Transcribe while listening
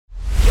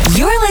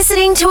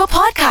listening to a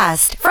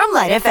podcast from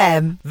LITE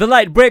FM. The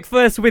Light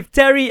Breakfast with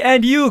Terry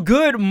and you.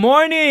 Good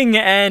morning.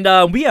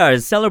 And we are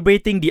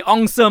celebrating the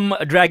Awesome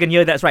Dragon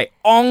Year. That's right,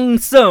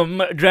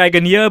 Awesome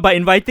Dragon Year, by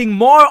inviting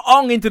more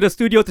Ong into the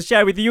studio to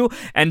share with you.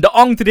 And the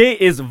Ong today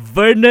is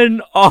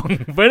Vernon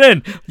Ong.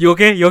 Vernon, you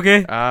okay? You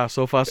okay?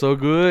 So far so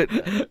good.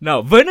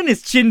 Now, Vernon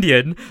is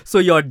Chindian. So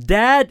your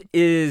dad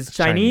is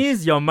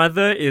Chinese, your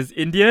mother is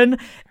Indian.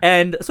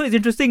 And so it's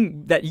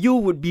interesting that you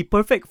would be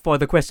perfect for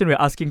the question we're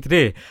asking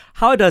today.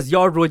 How does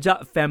your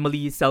rojak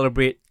family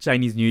celebrate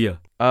Chinese New Year?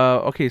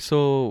 Okay,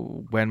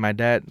 so when my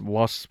dad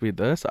was with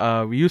us,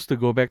 we used to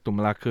go back to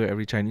Malacca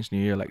every Chinese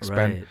New Year,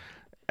 spend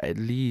at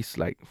least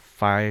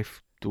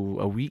 5 to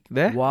a week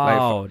there.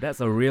 Wow, that's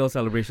a real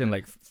celebration,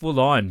 full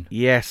on.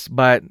 Yes,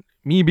 but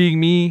me being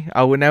me,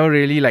 I would never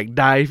really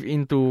dive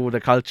into the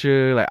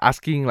culture,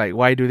 asking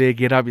why do they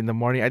get up in the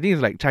morning. I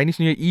think it's Chinese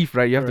New Year Eve,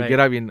 right? You have to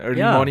get up in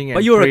early morning and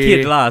but you were pray. a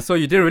kid lah, so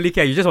you didn't really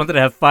care. You just wanted to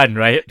have fun,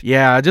 right?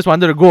 Yeah, I just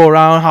wanted to go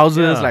around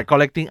houses,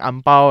 collecting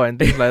ang pao and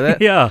things like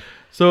that. Yeah.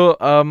 So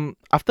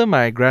after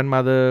my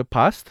grandmother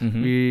passed,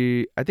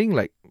 I think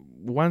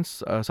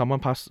once someone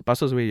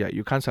passes away,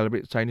 you can't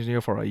celebrate Chinese New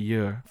Year for a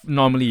year.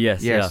 Normally,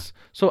 yes. Yes. Yeah.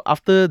 So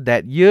after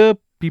that year,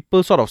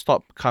 people sort of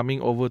stopped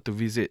coming over to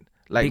visit.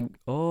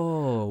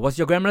 Was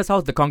your grandmother's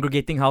house the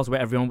congregating house where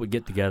everyone would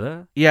get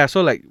together? Yeah,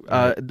 so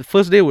the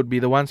first day would be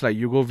the ones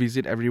you go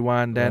visit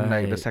everyone, then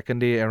the second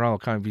day everyone will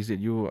come and visit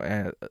you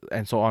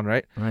and so on,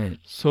 right? Right.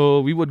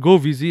 So we would go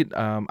visit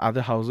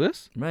other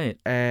houses. Right.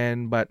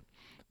 But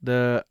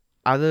the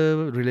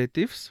other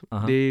relatives,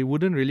 they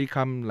wouldn't really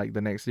come the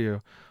next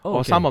year.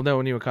 Or some of them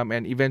only would come,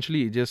 and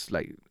eventually it just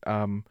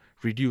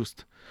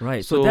reduced.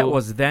 Right, so that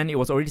was then, it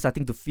was already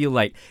starting to feel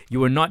like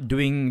you were not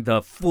doing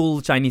the full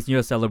Chinese New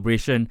Year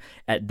celebration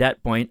at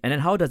that point. And then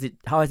how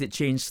has it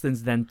changed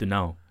since then to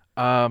now?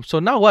 So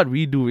now what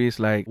we do is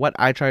what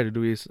I try to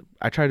do is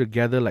I try to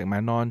gather my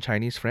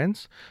non-Chinese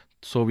friends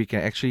so we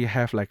can actually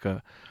have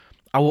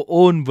our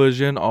own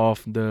version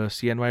of the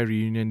CNY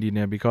reunion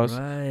dinner, because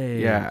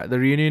the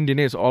reunion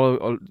dinner is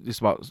all is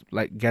about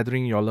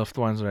gathering your loved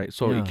ones, right?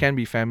 So it can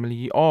be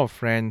family or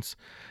friends,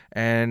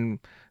 and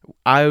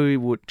I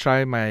would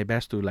try my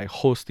best to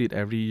host it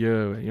every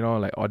year,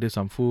 order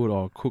some food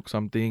or cook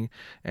something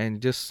and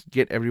just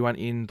get everyone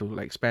in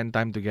to spend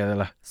time together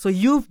lah. So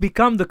you've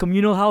become the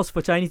communal house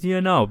for Chinese New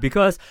Year now,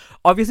 because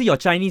obviously your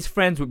Chinese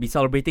friends would be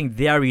celebrating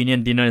their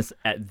reunion dinners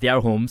at their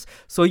homes.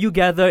 So you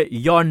gather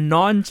your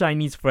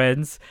non-Chinese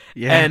friends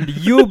and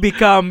you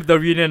become the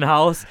reunion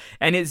house,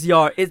 and it's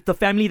the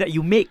family that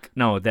you make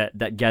now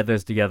that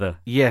gathers together.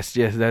 Yes,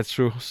 that's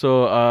true.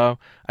 So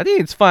I think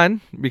it's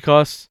fun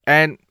because,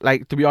 and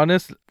to be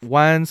honest,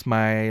 once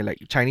my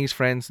Chinese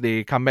friends,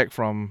 they come back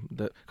from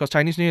because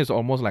Chinese New Year is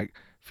almost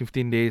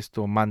 15 days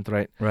to a month,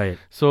 right? Right.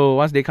 So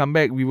once they come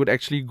back, we would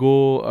actually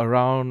go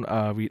around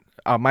with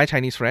my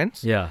Chinese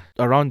friends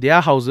around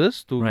their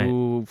houses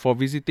for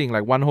visiting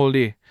one whole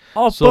day.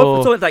 Oh,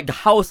 so perfect. So it's the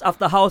house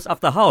after house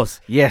after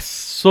house. Yes.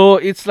 So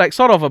it's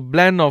sort of a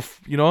blend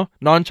of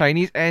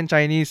non-Chinese and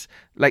Chinese,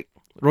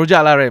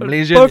 rojak lah, right?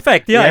 Malaysian.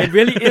 Perfect, yeah. It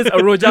really is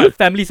a rojak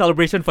family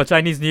celebration for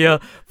Chinese New Year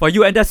for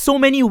you. And there's so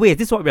many ways.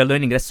 This is what we're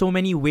learning. There's so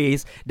many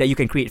ways that you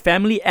can create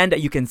family and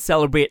that you can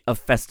celebrate a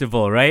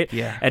festival, right?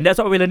 Yeah. And that's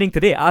what we're learning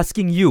today.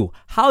 Asking you,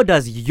 how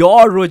does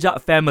your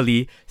rojak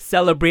family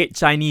celebrate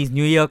Chinese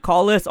New Year?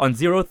 Call us on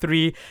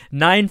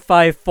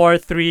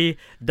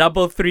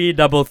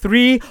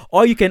 03-9543-3333,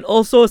 or you can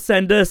also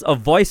send us a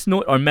voice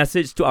note or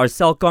message to our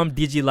Celcom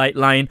DigiLite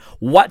line.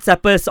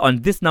 WhatsApp us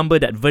on this number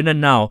that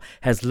Vernon now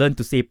has learned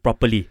to say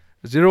properly.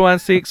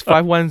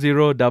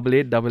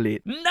 016-510-8888.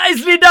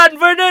 Nicely done,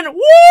 Vernon!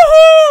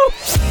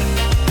 Woohoo!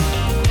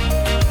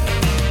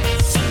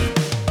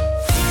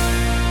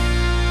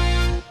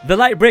 The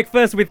Light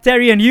Breakfast with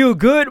Terry and you.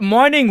 Good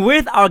morning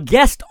with our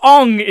guest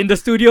Ong in the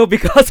studio,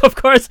 because of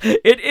course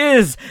it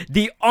is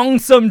the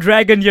Awesome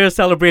Dragon Year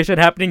celebration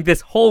happening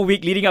this whole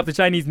week leading up to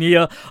Chinese New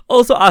Year.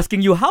 Also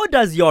asking you, how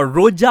does your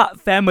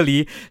rojak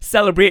family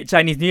celebrate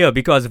Chinese New Year?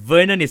 Because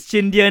Vernon is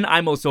Chindian,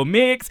 I'm also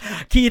mixed,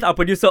 Keith, our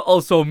producer,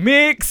 also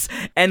mixed,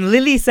 and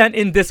Lily sent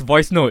in this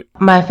voice note.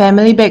 My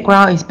family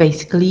background is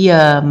basically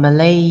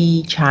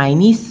Malay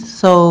Chinese,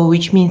 so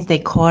which means they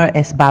call it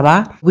as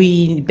baba.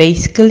 We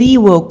basically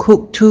will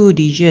cook two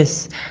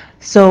dishes.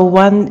 So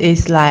one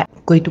is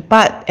kuih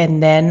tupat,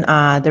 and then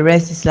the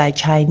rest is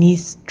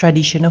Chinese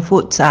traditional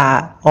foods,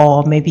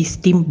 or maybe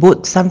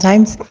steamboat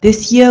sometimes.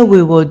 This year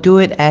we will do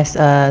it as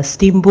a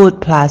steamboat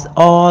plus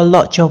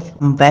lots of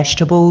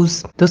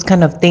vegetables, those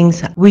kind of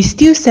things. We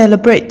still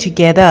celebrate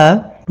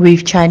together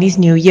with Chinese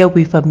New Year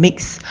with a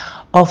mix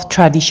of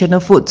traditional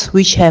foods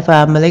which have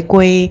Malay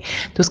kuih,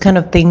 those kind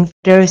of things.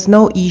 There is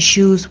no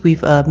issues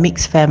with a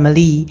mixed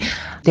family.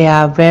 They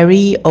are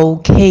very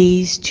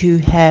okay to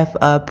have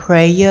a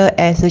prayer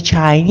as a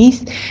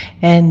Chinese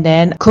and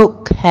then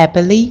cook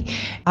happily.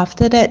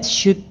 After that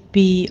should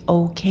be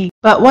okay.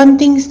 But one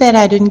thing that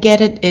I don't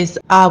get it is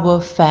our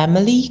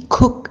family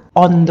cook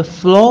on the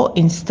floor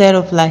instead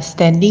of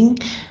standing.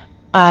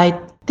 I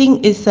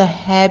think it's a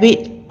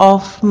habit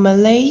of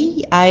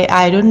Malay,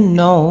 I don't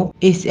know.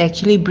 It's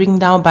actually bring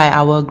down by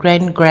our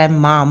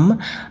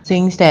grandmom,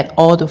 saying that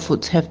all the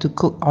foods have to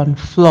cook on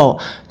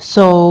floor.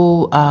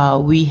 So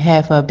we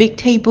have big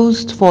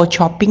tables for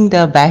chopping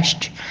the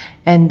veg,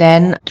 and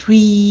then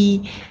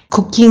 3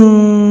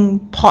 cooking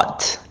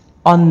pot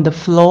on the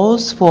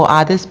floors for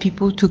others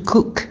people to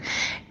cook,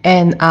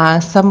 and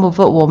some of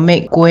it will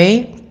make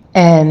kueh,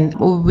 and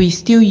we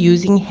still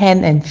using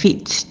hand and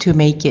feet to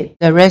make it.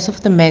 The rest of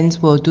the men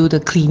will do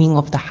the cleaning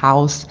of the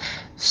house.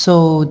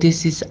 So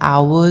this is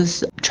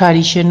ours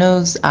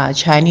traditional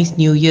Chinese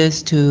New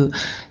Year's to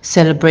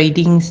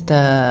celebrating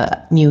the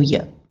New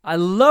Year. I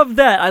love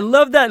that. I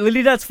love that,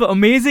 Lily. That's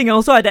amazing.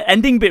 Also, at the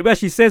ending bit where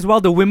she says, while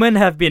the women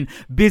have been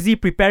busy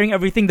preparing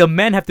everything, the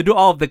men have to do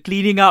all of the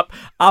cleaning up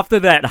after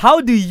that.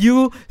 How do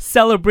you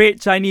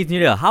celebrate Chinese New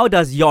Year? How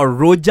does your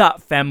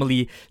rojak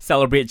family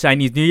celebrate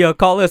Chinese New Year?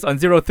 Call us on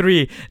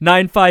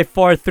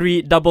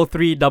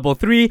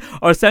 03-9543-3333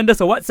 or send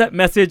us a WhatsApp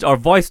message or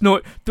voice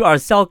note to our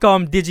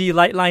Celcom Digi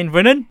Light line.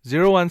 Vernon?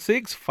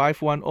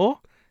 016-510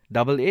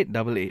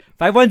 8888.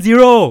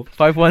 510.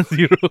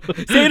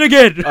 510. Say it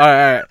again.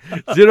 Alright.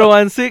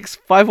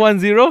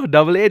 016-510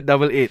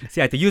 8888.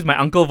 See, I had to use my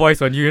uncle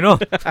voice on you, you know.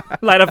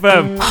 Light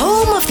FM.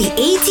 Home of the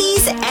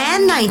 80s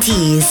and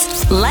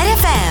 90s. Light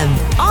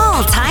FM.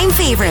 All-time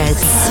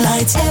favorites.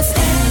 Light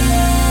FM.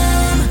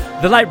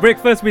 The Light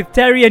Breakfast with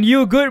Terry and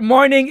you. Good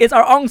morning. It's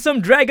our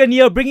Ongsome Dragon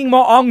year, bringing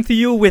more Ong to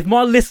you with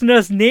more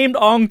listeners named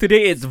Ong.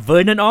 Today it's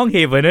Vernon Ong.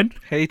 Hey, Vernon.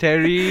 Hey,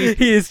 Terry.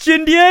 He is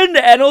Chindian,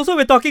 and also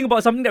we're talking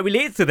about something that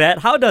relates to that.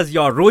 How does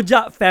your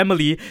rojak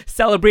family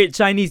celebrate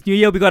Chinese New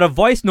Year? We got a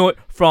voice note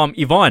from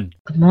Yvonne.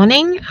 Good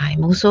morning.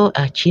 I'm also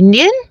a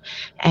Chindian,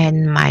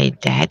 and my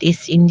dad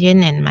is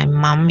Indian and my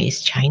mom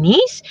is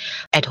Chinese.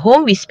 At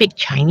home, we speak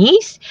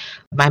Chinese.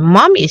 My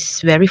mom is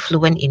very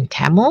fluent in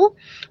Tamil.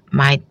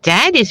 My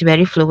dad is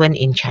very fluent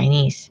in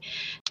Chinese.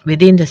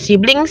 Within the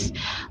siblings,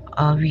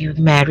 we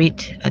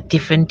married a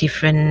different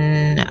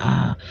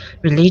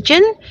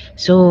religion.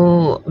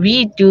 So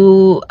we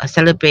do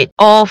celebrate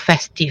all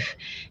festive,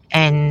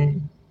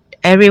 and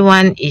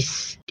everyone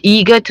is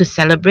eager to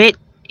celebrate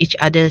each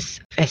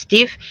other's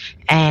festive,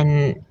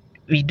 and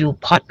we do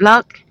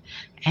potluck,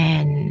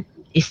 and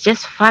it's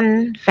just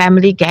fun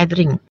family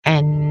gathering.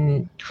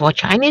 And for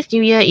Chinese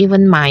New Year,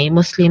 even my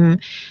Muslim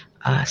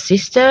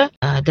sister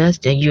does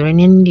the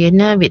Iranian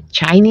dinner with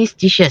Chinese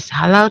dishes,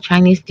 halal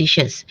Chinese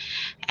dishes,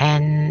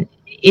 and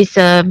it's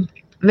a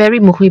very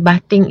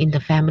muhibating in the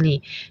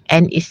family,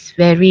 and it's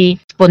very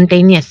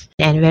spontaneous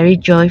and very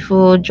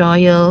joyful.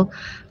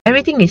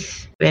 Everything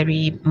is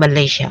very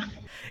Malaysia.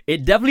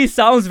 It definitely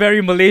sounds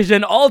very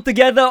Malaysian. All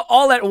together,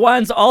 all at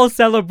once, all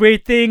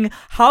celebrating.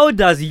 How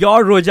does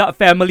your rojak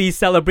family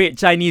celebrate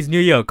Chinese New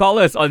Year? Call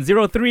us on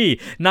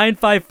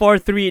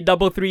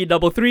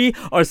 03-9543-3333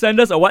 or send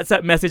us a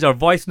WhatsApp message or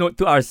voice note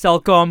to our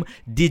Celcom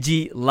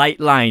Digi Light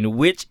line,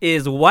 which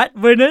is what,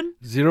 Vernon?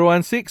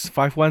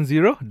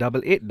 016-510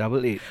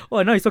 8888.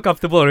 Oh, now you're so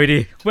comfortable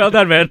already. Well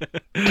done, man.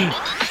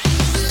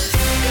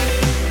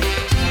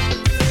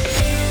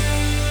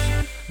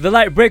 The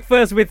Light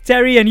Breakfast with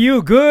Terry and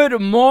you. Good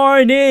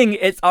morning.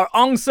 It's our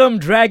Ongsome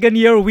Dragon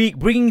Year week,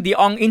 bringing the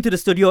Ong into the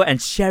studio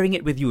and sharing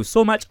it with you.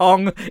 So much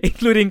Ong,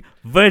 including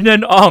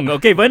Vernon Ong.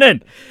 Okay,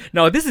 Vernon.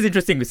 Now, this is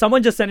interesting.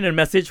 Someone just sent in a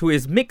message who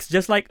is mixed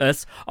just like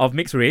us, of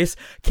mixed race.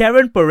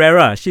 Karen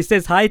Pereira. She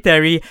says, "Hi,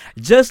 Terry.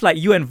 Just like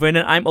you and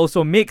Vernon, I'm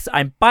also mixed.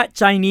 I'm part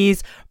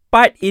Chinese,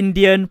 part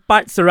Indian,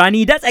 part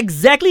Serrani." That's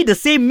exactly the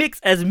same mix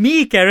as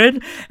me,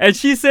 Karen. And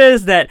she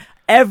says that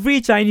every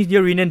Chinese New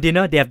Year reunion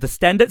dinner, they have the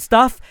standard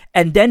stuff,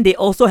 and then they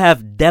also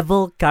have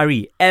devil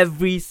curry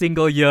every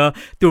single year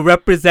to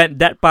represent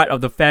that part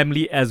of the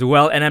family as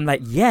well. And I'm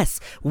like,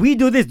 yes, we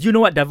do this. Do you know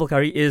what devil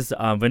curry is,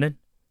 Vernon?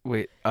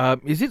 Wait,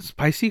 is it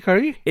spicy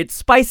curry? It's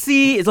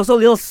spicy. It's also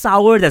a little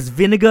sour. There's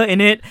vinegar in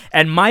it.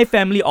 And my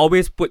family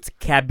always puts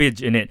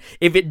cabbage in it.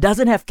 If it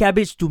doesn't have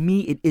cabbage, to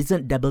me, it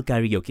isn't devil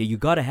curry, okay? You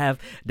gotta have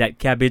that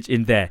cabbage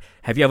in there.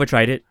 Have you ever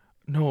tried it?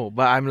 No,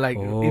 but I'm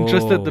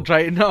interested to try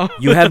it now.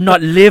 You have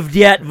not lived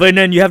yet,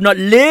 Vernon. You have not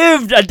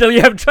lived until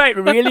you have tried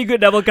really good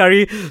devil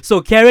curry.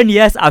 So Karen,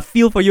 yes, I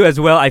feel for you as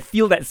well. I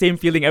feel that same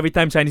feeling every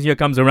time Chinese New Year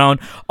comes around.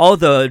 All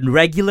the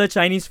regular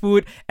Chinese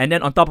food, and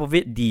then on top of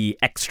it, the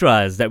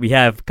extras that we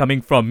have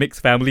coming from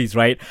mixed families,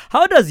 right?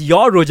 How does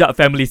your rojak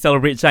family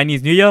celebrate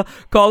Chinese New Year?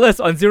 Call us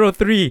on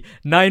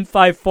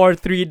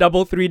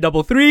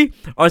 03-9543-3333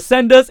 or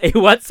send us a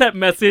WhatsApp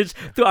message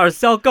to our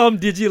Celcom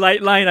Digi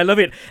Light line. I love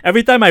it.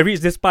 Every time I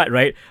reach this part,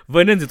 right,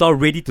 Vernon is all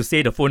ready to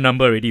say the phone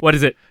number already. What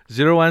is it?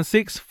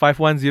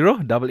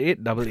 016-510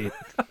 8888.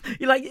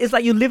 It's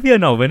like you live here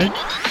now, Vernon.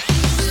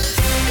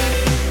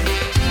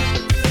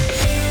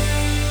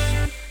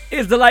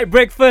 It's the Light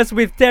Breakfast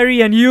with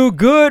Terry and you.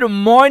 Good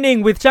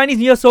morning. With Chinese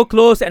New Year so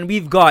close, and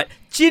we've got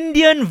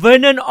Chindian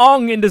Vernon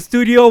Ong in the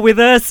studio with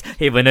us.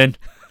 Hey, Vernon.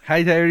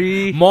 Hi,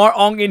 Terry. More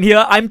Ong in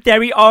here. I'm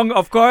Terry Ong,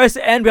 of course,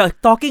 and we are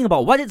talking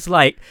about what it's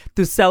like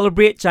to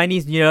celebrate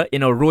Chinese New Year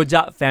in a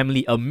rojak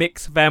family, a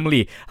mixed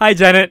family. Hi,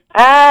 Janet.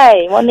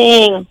 Hi,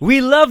 morning.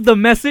 We love the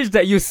message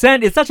that you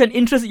sent. It's such an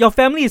interest. Your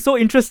family is so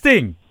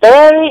interesting.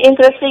 Very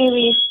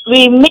interesting.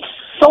 We mix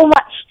so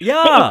much.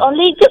 Yeah. It's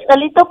only just a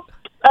little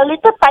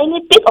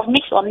tiny bit of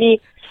mix only.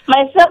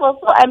 Myself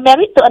also, I'm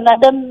married to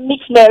another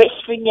mixed marriage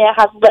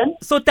husband.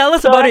 So tell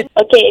us about it.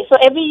 Okay, so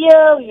every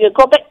year we will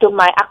go back to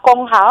my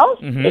Akong house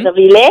in the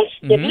village.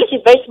 The village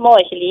is very small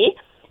actually.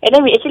 And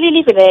then we actually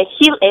live in a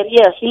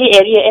hilly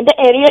area. And that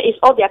area is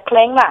all their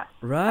clan lah.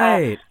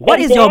 Right. What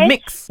is your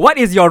mix? What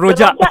is your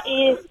rojak? The rojak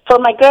is,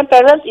 from my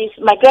grandparents, is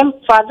my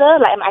grandfather,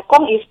 like my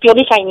Akong is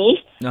purely Chinese.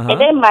 And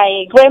then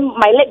my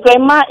late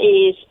grandma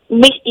is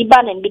mixed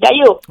Iban and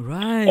Bidayu.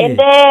 Right. And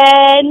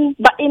then,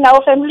 but in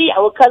our family,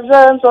 our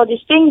cousins, all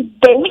these things,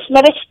 they mix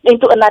marriage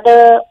into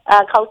another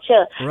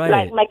culture. Right.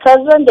 Like my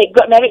cousin, they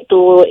got married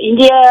to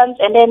Indians,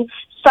 and then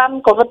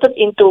some converted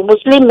into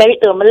Muslim, married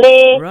to a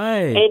Malay.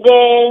 Right. And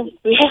then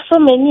we have so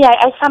many.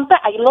 I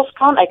sometimes I lost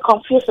count. I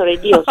confused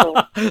already also.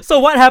 So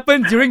what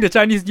happened during the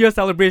Chinese New Year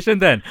celebration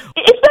then?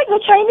 It's like the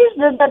Chinese,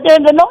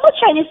 the normal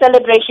Chinese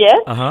celebration.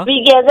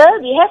 We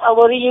gather, we have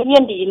our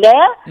reunion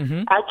dinner.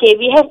 Okay,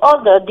 we have all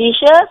the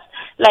dishes,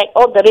 like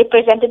all the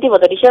representative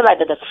of the dishes,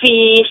 like the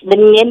fish, the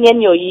nian nian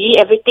you yi,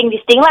 everything,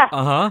 this thing lah.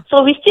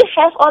 So we still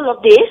have all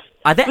of this.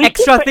 Are there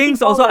extra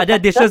things also? Are there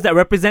dishes that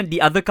represent the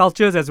other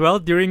cultures as well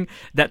during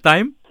that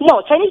time?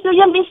 No, Chinese New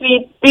Year means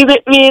we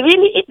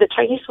really eat the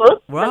Chinese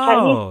food.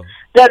 Wow.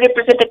 The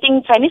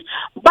representing Chinese.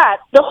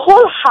 But the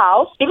whole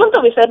house, even though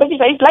we celebrate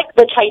Chinese like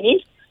the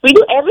Chinese, we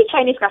do every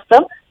Chinese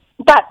custom,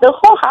 but the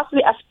whole house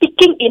we are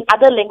speaking in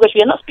other language.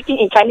 We are not speaking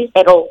in Chinese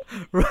at all.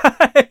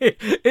 Right.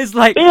 It's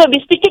like... We will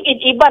be speaking in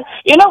Iban.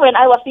 You know, when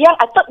I was young,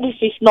 I thought this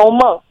is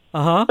normal.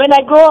 When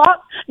I grow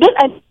up, then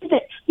I think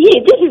that,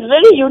 this is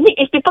very unique.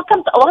 If people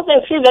come to our house, they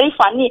will feel very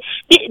funny.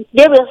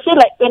 They will feel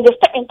like, when they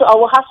step into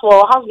our house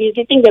for house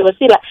visiting, they will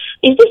feel like,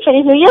 is this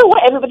Chinese New Year?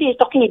 Why everybody is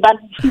talking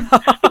Iban?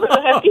 People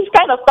will have this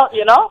kind of thought,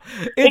 you know.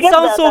 It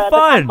sounds so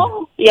fun.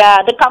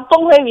 The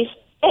kampong where we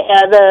stay,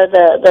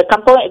 the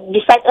kampong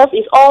beside us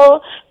is all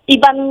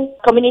Iban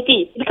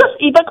community. Because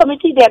Iban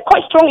community, they are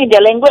quite strong in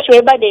their language,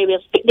 whereby they will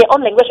speak their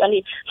own language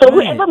only. So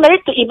whoever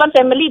married to Iban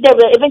family, they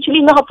will eventually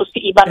know how to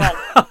speak Iban.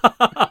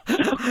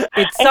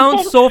 It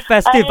sounds so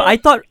festive. I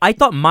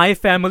thought my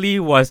family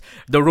was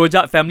the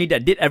rojak family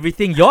that did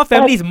everything. Your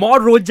family is more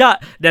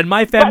rojak than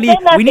my family.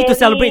 We need to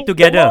celebrate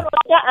together. The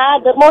more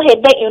rojak, the more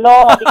headache, you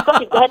know.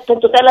 Because if you have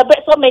to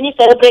celebrate so many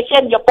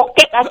celebrations, your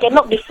pocket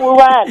cannot be full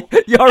one.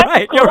 You're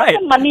right.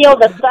 Money all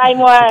the time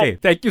one. Okay,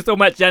 thank you so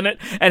much, Janet.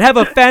 And have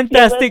a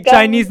fantastic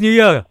Chinese New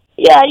Year.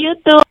 Yeah, you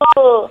too.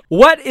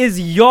 What is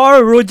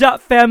your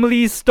rojak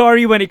family's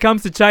story when it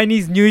comes to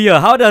Chinese New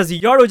Year? How does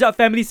your rojak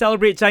family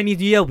celebrate Chinese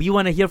New Year? We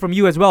want to hear from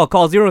you as well.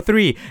 Call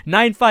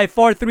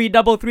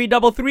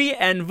 03-9543-3333.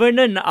 And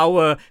Vernon,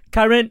 our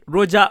current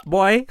rojak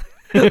boy,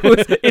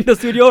 who's in the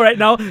studio right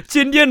now,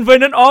 Chindian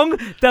Vernon Ong,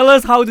 tell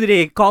us how do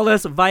they call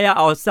us via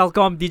our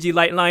Celcom Digi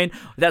Lite line.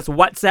 That's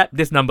WhatsApp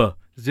this number.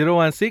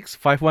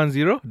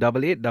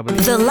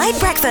 016-510-8888. The Light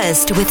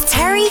Breakfast with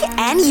Terry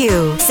and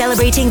you.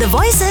 Celebrating the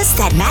voices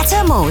that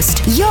matter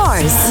most.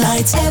 Yours.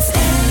 Light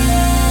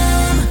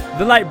FM.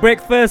 The Light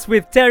Breakfast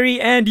with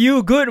Terry and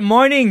you. Good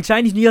morning.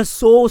 Chinese New Year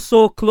so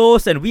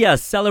close, and we are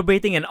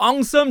celebrating an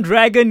awesome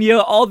dragon year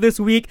all this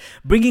week,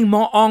 bringing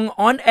more Ong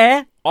on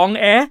air,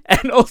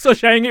 and also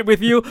sharing it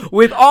with you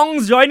with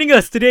Ongs joining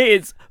us. Today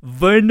it's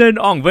Vernon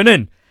Ong.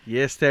 Vernon.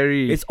 Yes,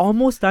 Terry. It's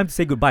almost time to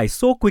say goodbye.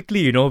 So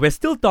quickly, you know. We're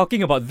still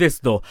talking about this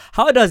though.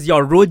 How does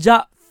your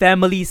rojak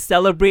family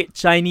celebrate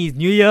Chinese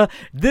New Year?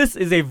 This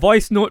is a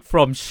voice note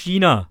from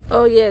Sheena.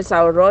 Oh yes,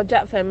 our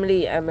rojak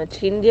family. I'm a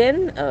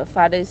Chindian.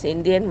 Father is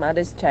Indian,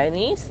 mother is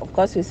Chinese. Of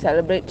course, we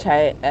celebrate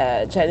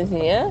Chinese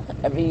New Year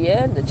every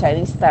year, the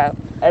Chinese style.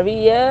 Every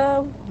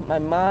year, my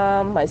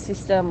mom, my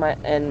sister,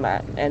 and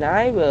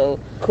I will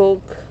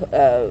cook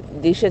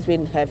dishes.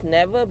 We have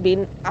never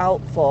been out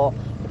for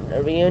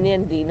a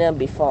reunion dinner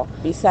before.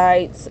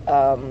 Besides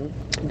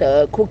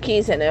the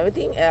cookies and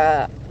everything,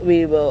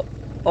 we will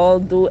all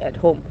do at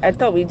home. I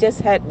thought we just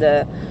had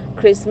the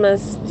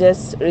Christmas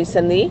just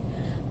recently.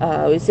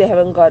 We still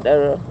haven't got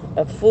a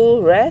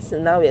full rest,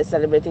 and now we are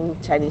celebrating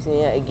Chinese New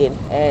Year again.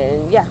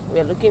 And yeah,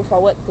 we are looking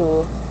forward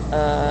to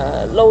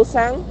Lo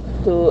Sang,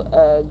 to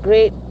a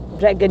great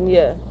dragon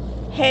year.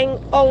 Hang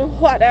on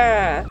what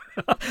ah!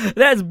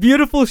 That's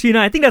beautiful, Sheena.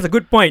 I think that's a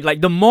good point. Like,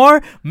 the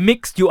more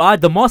mixed you are,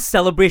 the more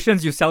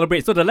celebrations you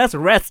celebrate. So the less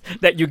rest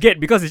that you get,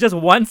 because it's just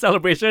one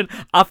celebration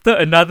after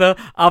another.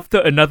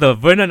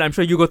 Vernon, I'm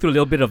sure you go through a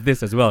little bit of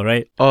this as well,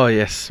 right? Oh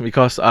yes,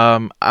 because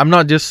I'm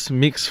not just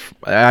mixed.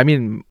 I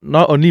mean,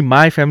 not only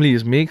my family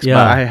is mixed, but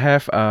I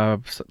have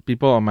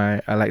people on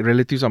my like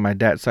relatives on my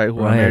dad's side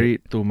who are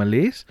married to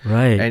Malays,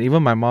 right? And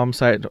even my mom's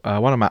side,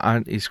 one of my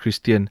aunt is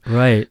Christian,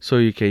 right? So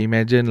you can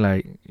imagine,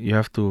 like, you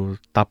have to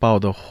tap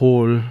out the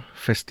whole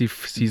festive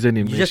season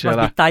in You just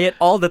Malaysia. must be tired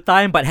all the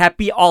time, but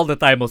happy all the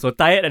time also.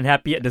 Tired and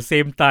happy at the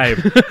same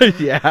time.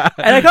 Yeah.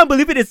 And I can't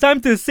believe it. It's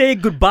time to say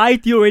goodbye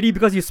to you already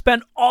because you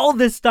spent all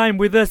this time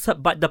with us.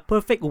 But the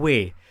perfect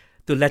way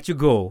to let you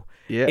go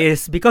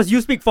is because you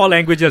speak 4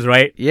 languages,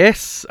 right?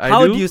 Yes, I do.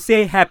 How do you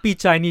say Happy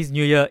Chinese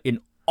New Year in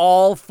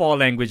all 4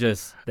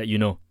 languages that you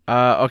know?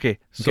 Okay.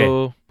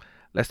 So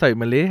let's start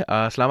with Malay.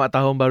 Selamat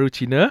Tahun Baru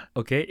Cina.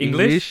 Okay.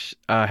 English?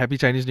 Happy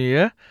Chinese New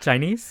Year.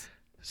 Chinese?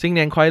 新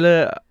年快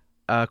乐.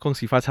 恭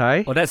喜发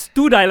财. Oh, that's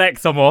 2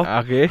 dialects some more.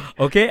 Okay.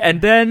 Okay, and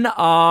then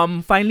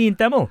finally in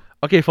Tamil.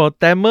 Okay, for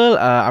Tamil,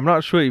 I'm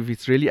not sure if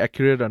it's really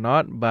accurate or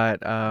not, but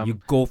You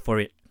go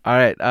for it.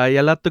 alright.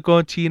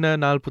 எல்லாத்துக்கும் சீன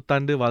நாள்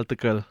புத்தாண்டு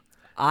வாழ்த்துக்கள்.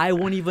 I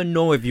won't even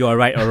know if you are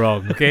right or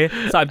wrong, okay?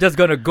 So I'm just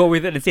going to go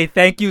with it and say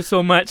thank you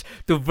so much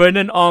to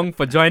Vernon Ong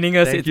for joining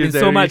us. It's been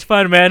so much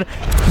fun, man.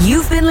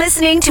 You've been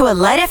listening to a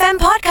LITE FM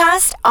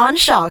podcast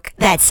on Shock.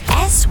 That's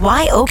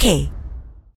SYOK.